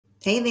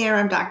Hey there,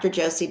 I'm Dr.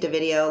 Josie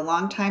DeVideo,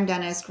 longtime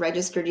dentist,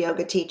 registered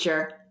yoga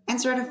teacher, and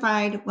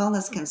certified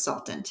wellness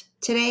consultant.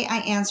 Today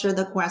I answer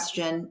the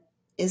question,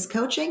 is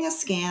coaching a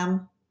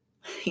scam?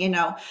 You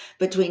know,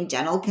 between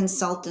dental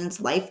consultants,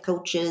 life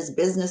coaches,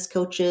 business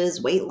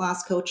coaches, weight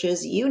loss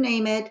coaches, you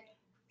name it,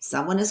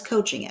 someone is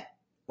coaching it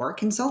or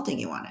consulting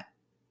you on it.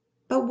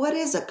 But what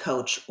is a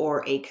coach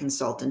or a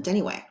consultant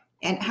anyway?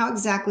 And how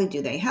exactly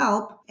do they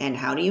help? And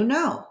how do you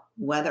know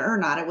whether or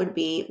not it would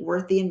be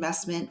worth the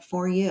investment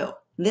for you?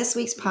 This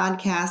week's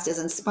podcast is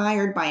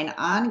inspired by an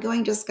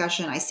ongoing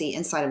discussion I see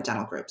inside of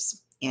dental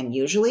groups. And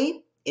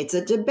usually it's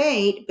a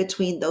debate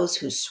between those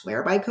who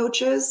swear by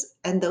coaches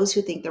and those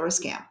who think they're a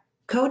scam.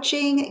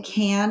 Coaching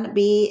can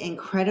be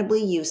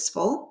incredibly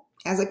useful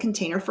as a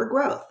container for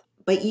growth,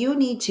 but you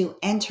need to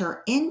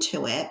enter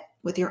into it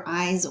with your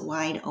eyes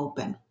wide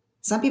open.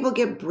 Some people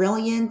get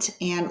brilliant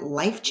and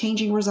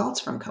life-changing results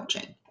from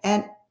coaching,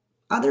 and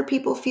other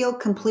people feel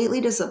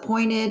completely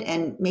disappointed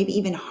and maybe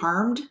even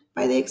harmed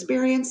by the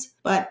experience.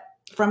 But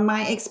from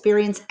my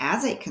experience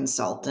as a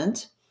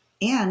consultant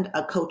and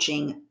a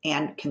coaching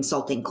and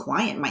consulting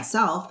client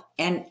myself,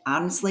 and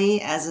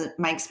honestly,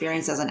 my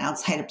experience as an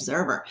outside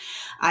observer,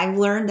 I've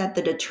learned that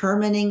the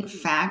determining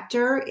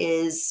factor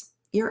is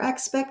your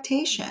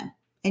expectation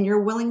and your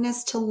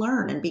willingness to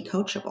learn and be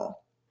coachable.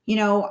 You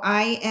know,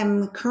 I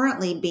am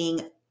currently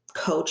being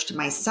coached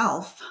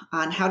myself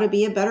on how to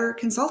be a better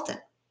consultant.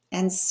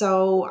 And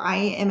so I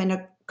am in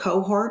a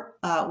cohort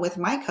with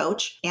my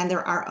coach, and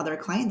there are other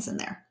clients in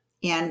there.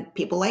 And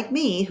people like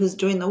me who's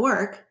doing the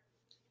work,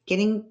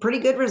 getting pretty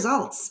good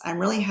results. I'm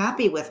really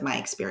happy with my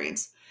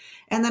experience.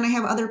 And then I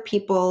have other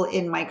people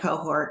in my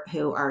cohort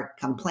who are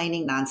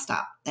complaining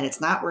nonstop, and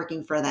it's not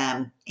working for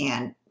them,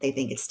 and they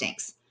think it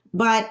stinks.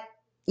 But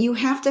you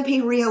have to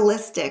be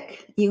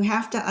realistic. You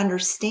have to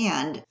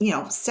understand,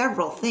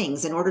 several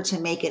things in order to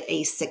make it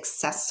a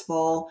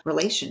successful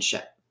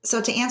relationship. So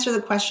to answer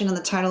the question in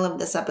the title of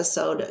this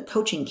episode,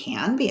 coaching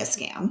can be a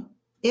scam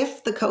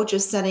if the coach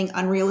is setting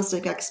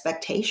unrealistic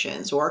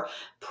expectations or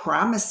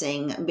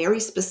promising very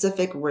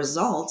specific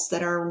results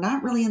that are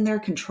not really in their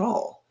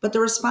control. But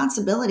the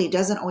responsibility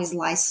doesn't always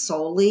lie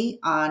solely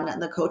on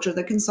the coach or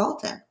the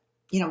consultant.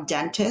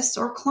 Dentists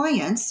or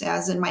clients,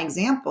 as in my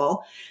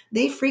example,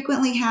 they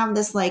frequently have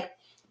this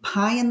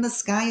pie in the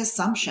sky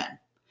assumption.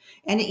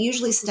 And it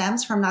usually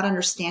stems from not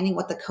understanding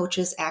what the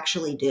coaches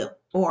actually do.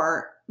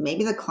 Or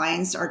maybe the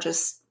clients are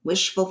just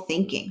wishful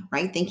thinking,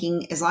 right?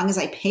 Thinking as long as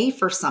I pay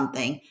for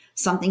something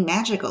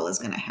magical is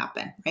going to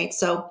happen, right?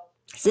 So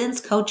since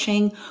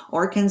coaching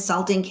or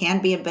consulting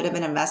can be a bit of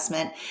an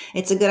investment,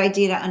 it's a good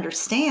idea to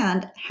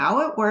understand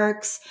how it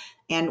works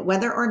and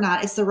whether or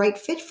not it's the right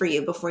fit for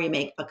you before you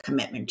make a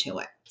commitment to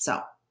it.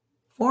 So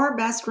for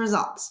best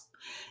results,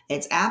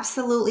 it's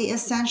absolutely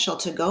essential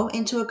to go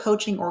into a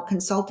coaching or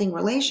consulting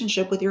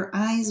relationship with your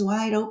eyes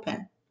wide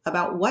open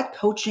about what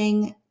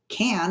coaching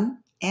can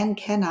and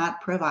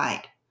cannot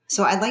provide.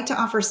 So I'd like to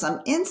offer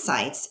some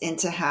insights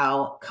into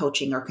how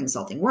coaching or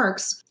consulting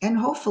works, and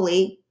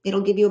hopefully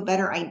it'll give you a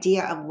better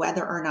idea of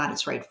whether or not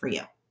it's right for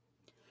you.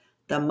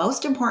 The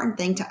most important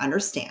thing to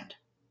understand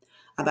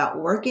about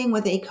working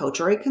with a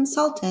coach or a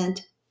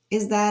consultant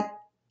is that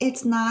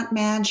it's not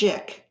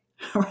magic,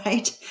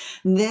 right?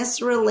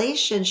 This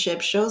relationship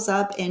shows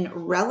up in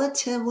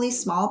relatively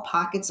small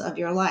pockets of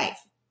your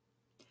life.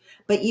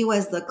 But you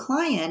as the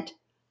client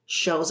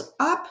shows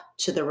up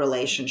to the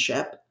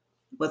relationship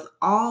with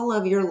all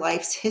of your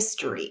life's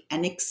history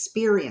and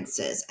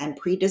experiences and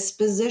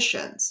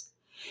predispositions.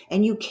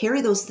 And you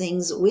carry those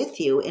things with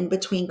you in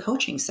between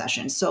coaching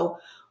sessions. So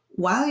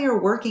while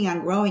you're working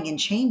on growing and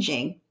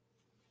changing,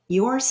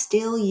 you're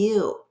still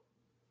you,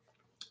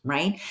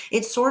 right?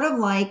 It's sort of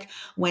like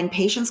when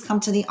patients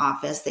come to the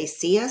office, they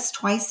see us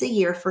twice a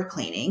year for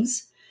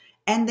cleanings,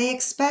 and they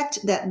expect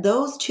that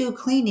those 2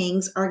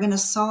 cleanings are going to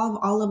solve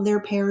all of their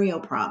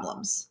perio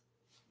problems.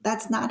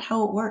 That's not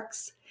how it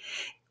works.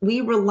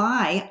 We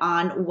rely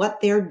on what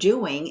they're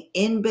doing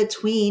in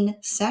between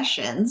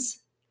sessions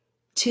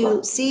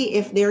to see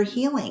if they're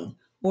healing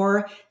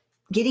or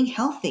getting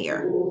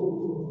healthier.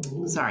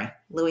 Sorry,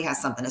 Louie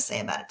has something to say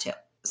about it too.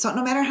 So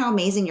no matter how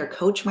amazing your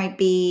coach might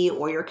be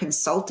or your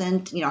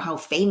consultant, how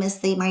famous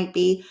they might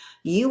be,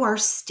 you are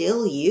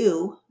still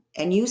you,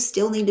 and you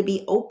still need to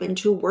be open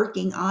to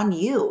working on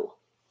you.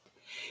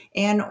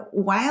 And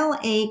while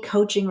a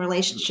coaching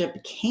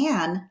relationship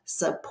can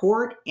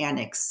support and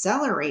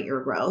accelerate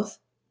your growth,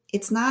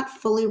 it's not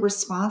fully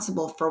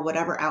responsible for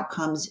whatever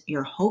outcomes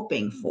you're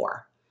hoping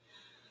for.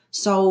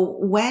 So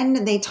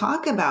when they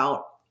talk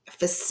about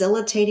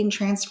facilitating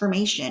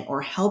transformation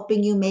or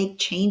helping you make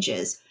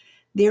changes,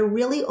 they're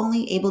really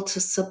only able to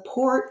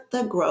support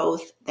the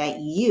growth that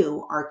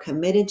you are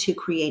committed to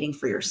creating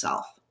for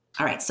yourself.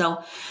 All right,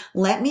 so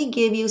let me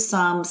give you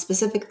some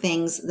specific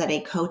things that a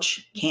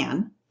coach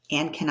can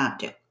and cannot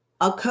do.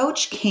 A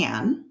coach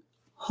can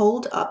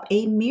hold up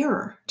a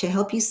mirror to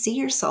help you see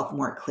yourself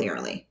more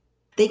clearly.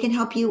 They can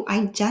help you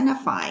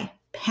identify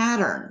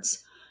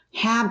patterns,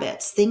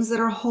 habits, things that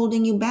are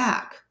holding you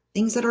back,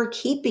 things that are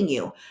keeping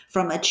you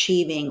from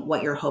achieving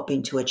what you're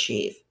hoping to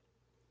achieve.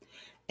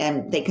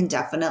 And they can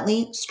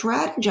definitely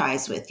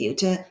strategize with you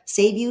to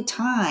save you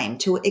time,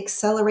 to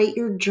accelerate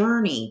your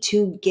journey,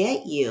 to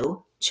get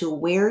you to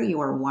where you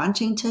are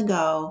wanting to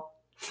go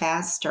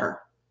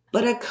faster.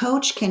 But a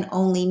coach can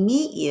only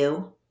meet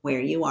you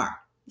where you are.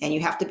 And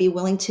you have to be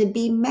willing to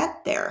be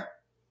met there.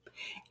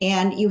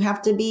 And you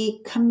have to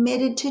be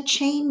committed to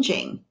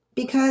changing,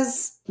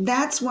 because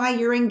that's why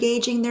you're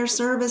engaging their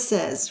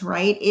services,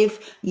 right?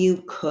 If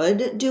you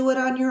could do it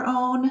on your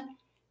own,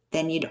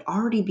 then you'd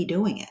already be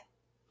doing it,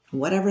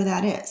 whatever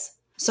that is.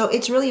 So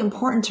it's really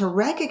important to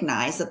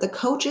recognize that the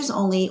coach is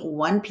only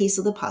one piece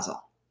of the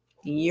puzzle.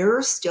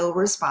 You're still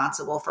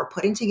responsible for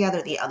putting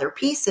together the other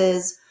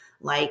pieces,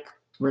 like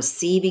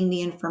receiving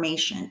the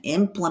information,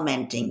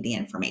 implementing the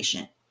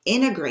information,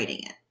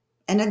 integrating it,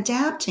 and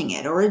adapting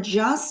it or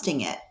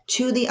adjusting it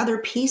to the other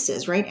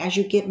pieces, right? As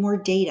you get more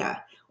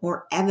data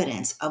or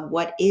evidence of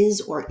what is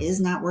or is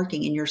not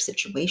working in your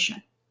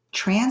situation.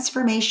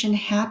 Transformation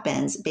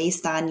happens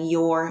based on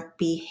your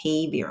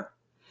behavior,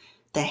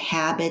 the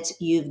habits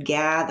you've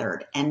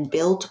gathered and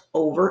built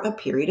over a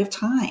period of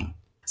time.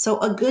 So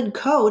a good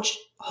coach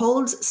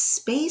holds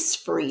space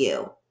for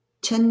you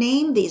to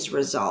name these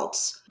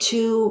results,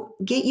 to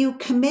get you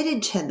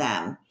committed to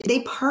them. They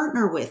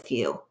partner with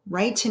you,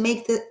 right? To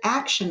make the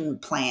action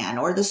plan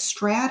or the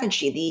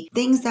strategy, the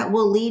things that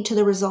will lead to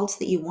the results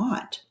that you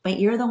want. But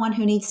you're the one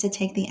who needs to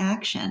take the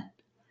action.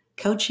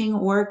 Coaching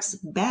works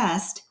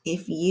best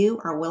if you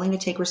are willing to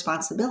take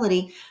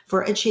responsibility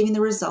for achieving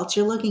the results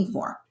you're looking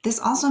for. This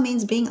also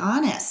means being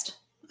honest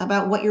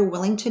about what you're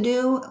willing to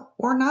do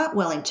or not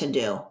willing to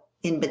do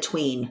in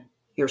between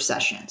your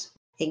sessions.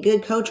 A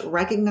good coach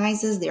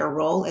recognizes their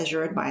role as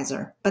your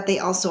advisor, but they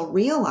also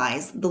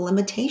realize the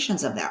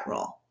limitations of that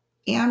role.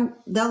 And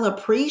they'll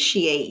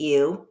appreciate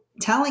you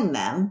telling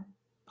them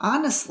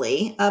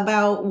honestly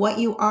about what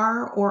you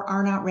are or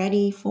are not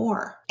ready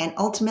for. And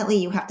ultimately,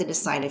 you have to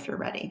decide if you're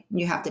ready.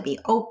 You have to be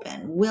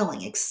open,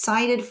 willing,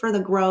 excited for the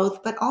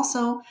growth, but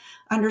also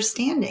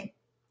understanding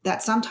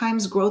that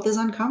sometimes growth is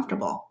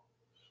uncomfortable,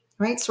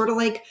 right? Sort of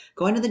like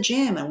going to the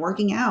gym and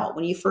working out.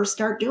 When you first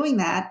start doing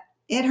that,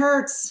 it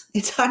hurts.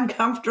 It's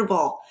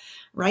uncomfortable,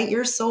 right?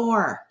 You're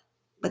sore,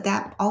 but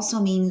that also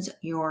means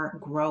you're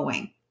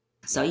growing.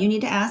 So you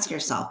need to ask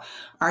yourself,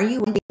 are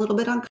you a little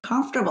bit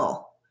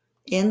uncomfortable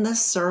in the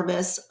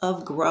service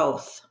of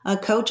growth? A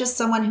coach is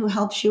someone who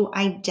helps you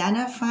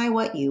identify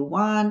what you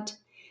want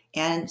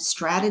and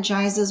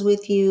strategizes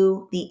with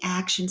you the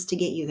actions to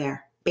get you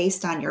there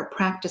based on your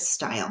practice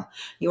style,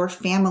 your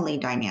family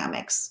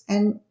dynamics,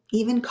 and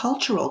even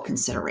cultural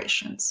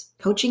considerations.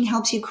 Coaching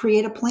helps you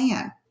create a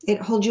plan. It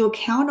holds you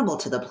accountable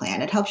to the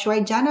plan. It helps you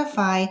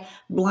identify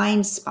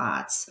blind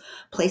spots,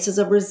 places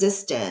of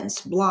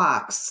resistance,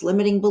 blocks,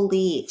 limiting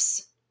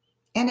beliefs,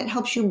 and it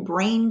helps you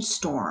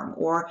brainstorm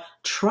or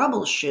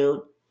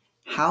troubleshoot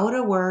how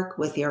to work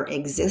with your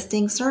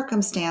existing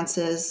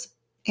circumstances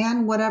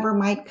and whatever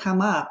might come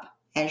up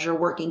as you're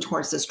working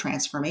towards this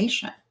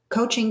transformation.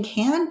 Coaching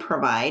can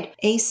provide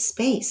a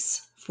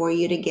space for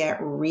you to get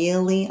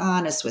really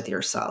honest with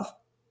yourself.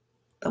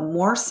 The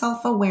more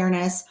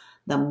self-awareness,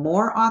 the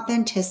more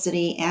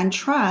authenticity and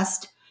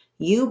trust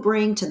you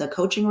bring to the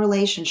coaching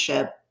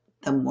relationship,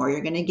 the more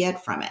you're going to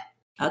get from it.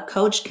 A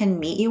coach can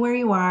meet you where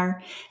you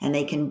are, and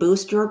they can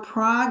boost your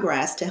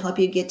progress to help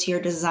you get to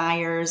your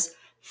desires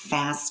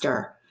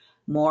faster,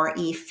 more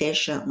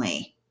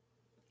efficiently.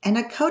 And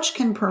a coach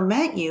can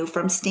prevent you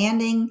from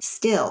standing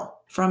still,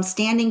 from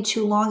standing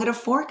too long at a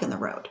fork in the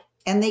road.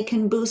 And they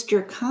can boost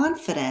your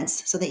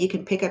confidence so that you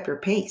can pick up your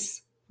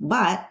pace.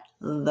 But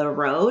the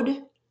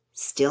road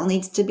still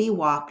needs to be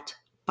walked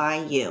by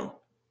you.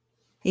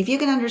 If you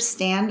can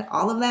understand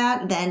all of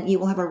that, then you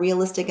will have a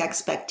realistic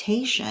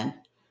expectation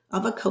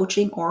of a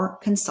coaching or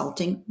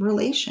consulting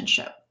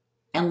relationship.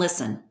 And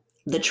listen,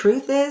 the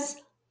truth is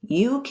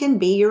you can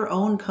be your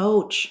own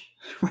coach,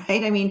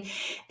 right? I mean,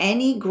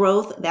 any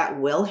growth that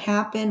will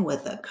happen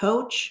with a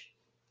coach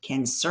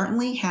can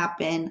certainly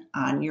happen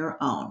on your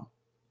own,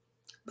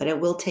 but it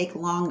will take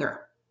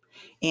longer.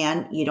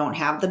 And you don't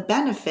have the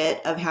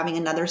benefit of having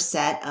another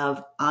set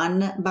of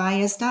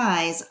unbiased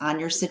eyes on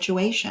your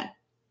situation.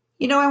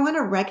 You know, I want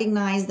to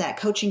recognize that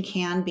coaching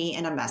can be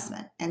an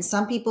investment, and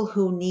some people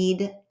who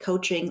need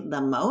coaching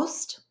the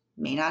most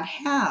may not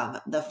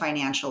have the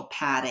financial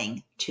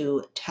padding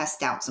to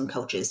test out some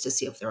coaches to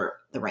see if they're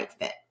the right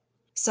fit.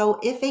 So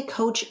if a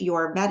coach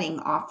you're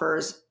vetting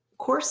offers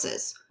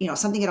courses,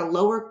 something at a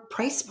lower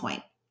price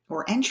point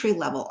or entry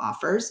level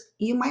offers,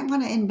 you might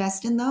want to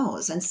invest in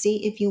those and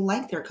see if you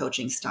like their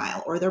coaching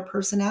style or their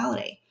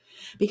personality.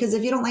 Because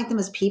if you don't like them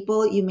as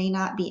people, you may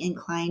not be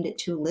inclined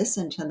to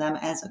listen to them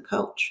as a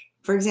coach.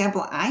 For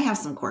example, I have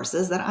some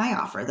courses that I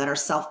offer that are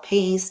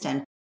self-paced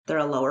and they're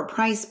a lower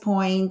price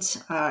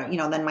point,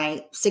 than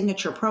my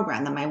signature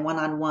program, than my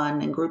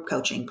one-on-one and group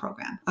coaching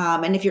program.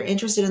 And if you're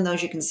interested in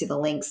those, you can see the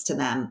links to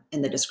them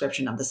in the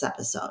description of this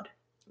episode.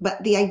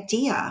 But the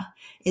idea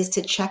is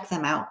to check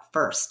them out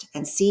first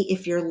and see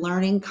if you're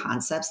learning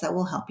concepts that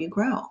will help you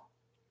grow.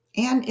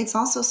 And it's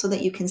also so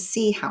that you can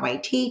see how I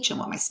teach and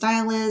what my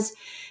style is,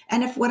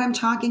 and if what I'm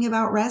talking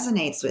about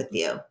resonates with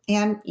you,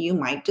 and you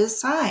might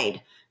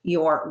decide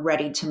you're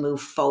ready to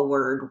move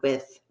forward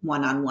with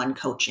one-on-one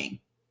coaching.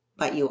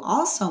 But you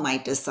also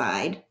might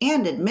decide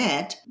and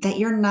admit that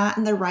you're not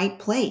in the right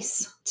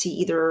place to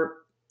either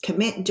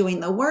commit doing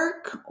the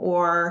work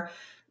or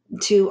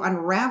to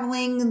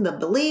unraveling the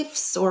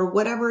beliefs or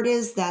whatever it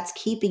is that's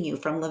keeping you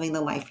from living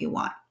the life you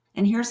want.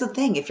 And here's the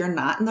thing, if you're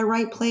not in the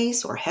right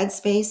place or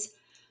headspace,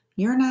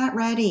 you're not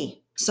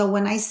ready. So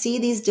when I see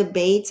these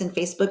debates in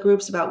Facebook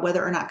groups about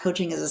whether or not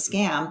coaching is a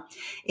scam,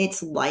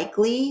 it's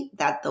likely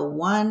that the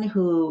one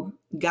who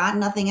got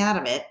nothing out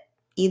of it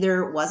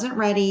either wasn't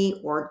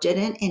ready or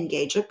didn't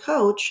engage a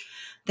coach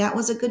that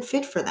was a good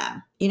fit for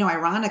them.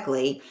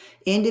 Ironically,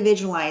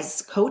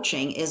 individualized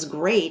coaching is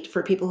great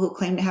for people who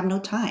claim to have no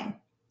time.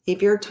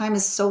 If your time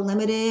is so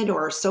limited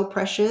or so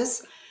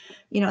precious,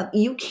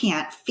 you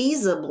can't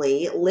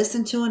feasibly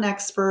listen to an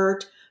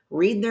expert,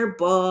 read their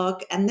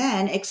book, and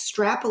then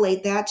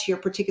extrapolate that to your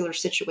particular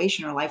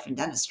situation or life in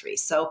dentistry.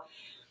 So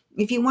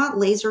if you want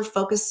laser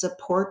focused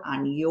support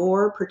on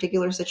your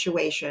particular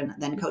situation,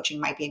 then coaching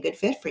might be a good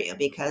fit for you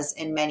because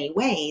in many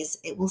ways,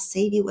 it will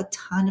save you a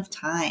ton of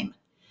time.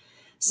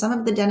 Some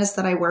of the dentists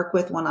that I work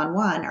with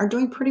one-on-one are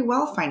doing pretty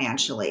well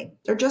financially.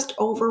 They're just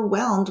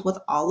overwhelmed with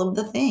all of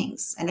the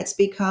things, and it's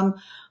become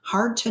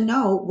hard to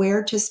know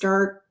where to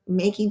start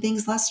making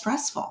things less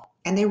stressful.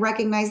 And they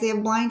recognize they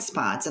have blind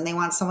spots and they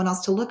want someone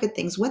else to look at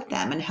things with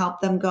them and help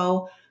them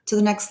go to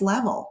the next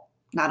level,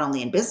 not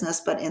only in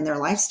business, but in their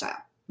lifestyle,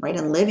 right?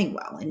 And living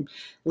well and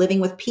living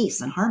with peace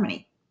and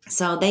harmony.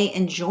 So they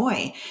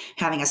enjoy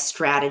having a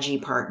strategy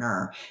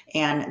partner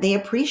and they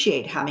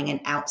appreciate having an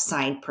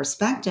outside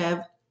perspective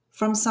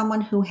from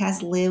someone who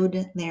has lived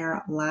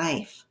their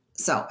life.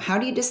 So how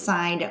do you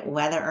decide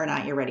whether or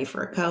not you're ready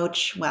for a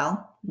coach?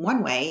 Well,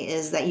 one way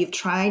is that you've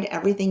tried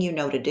everything you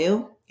know to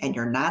do and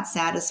you're not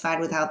satisfied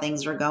with how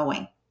things are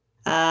going.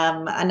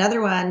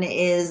 Another one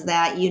is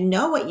that you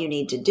know what you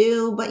need to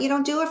do, but you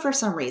don't do it for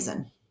some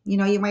reason.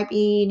 You might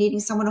be needing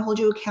someone to hold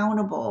you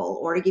accountable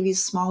or to give you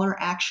smaller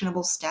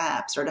actionable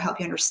steps or to help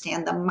you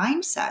understand the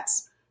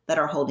mindsets that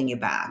are holding you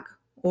back.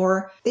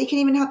 Or they can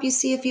even help you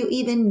see if you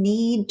even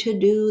need to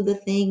do the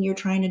thing you're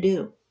trying to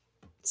do.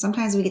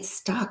 Sometimes we get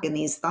stuck in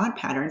these thought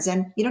patterns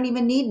and you don't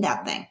even need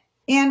that thing.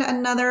 And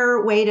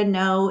another way to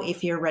know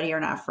if you're ready or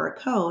not for a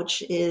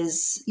coach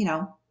is,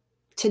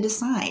 to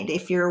decide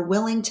if you're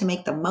willing to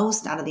make the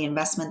most out of the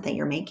investment that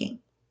you're making.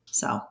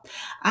 So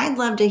I'd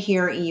love to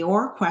hear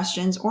your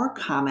questions or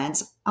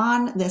comments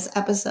on this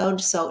episode.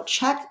 So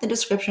check the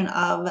description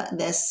of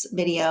this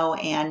video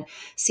and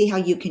see how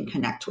you can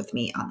connect with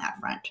me on that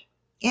front.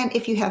 And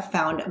if you have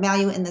found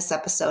value in this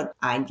episode,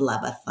 I'd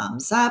love a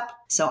thumbs up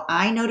so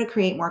I know to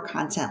create more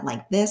content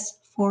like this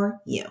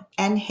for you.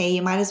 And hey,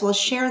 you might as well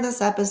share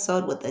this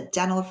episode with a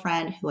dental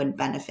friend who would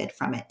benefit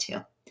from it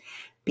too.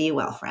 Be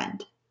well,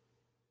 friend.